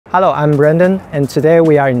Hello, I'm Brandon, and today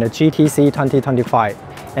we are in the GTC 2025.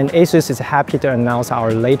 And ASUS is happy to announce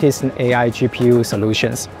our latest AI GPU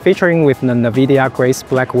solutions, featuring with the NVIDIA Grace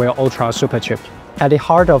Blackwell Ultra Superchip. At the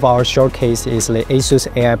heart of our showcase is the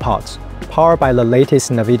ASUS AI POD, powered by the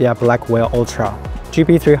latest NVIDIA Blackwell Ultra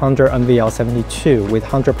GB300 NVL72 with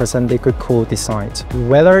 100% liquid-cooled design.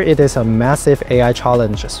 Whether it is a massive AI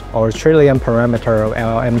challenge or trillion-parameter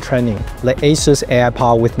LLM training, the ASUS AI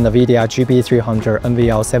POD with NVIDIA GB300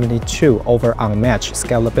 NVL72 offer unmatched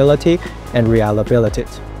scalability and reliability.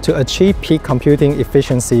 To achieve peak computing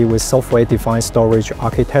efficiency with software-defined storage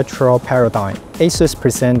architectural paradigm, ASUS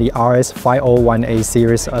presents the RS501A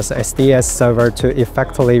series as SDS server to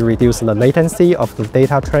effectively reduce the latency of the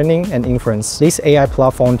data training and inference. This AI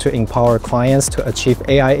platform to empower clients to achieve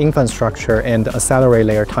AI infrastructure and accelerate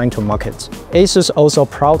their time to market. ASUS also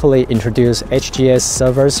proudly introduced HGX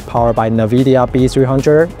servers powered by NVIDIA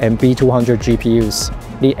B300 and B200 GPUs.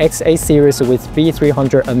 The XA series with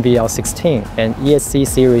B300 NVL16 and ESC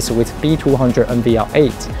series with B200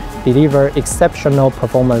 NVL8 deliver exceptional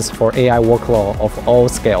performance for AI workload of all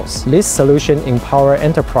scales. This solution empowers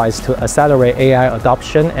enterprise to accelerate AI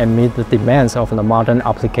adoption and meet the demands of the modern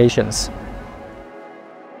applications.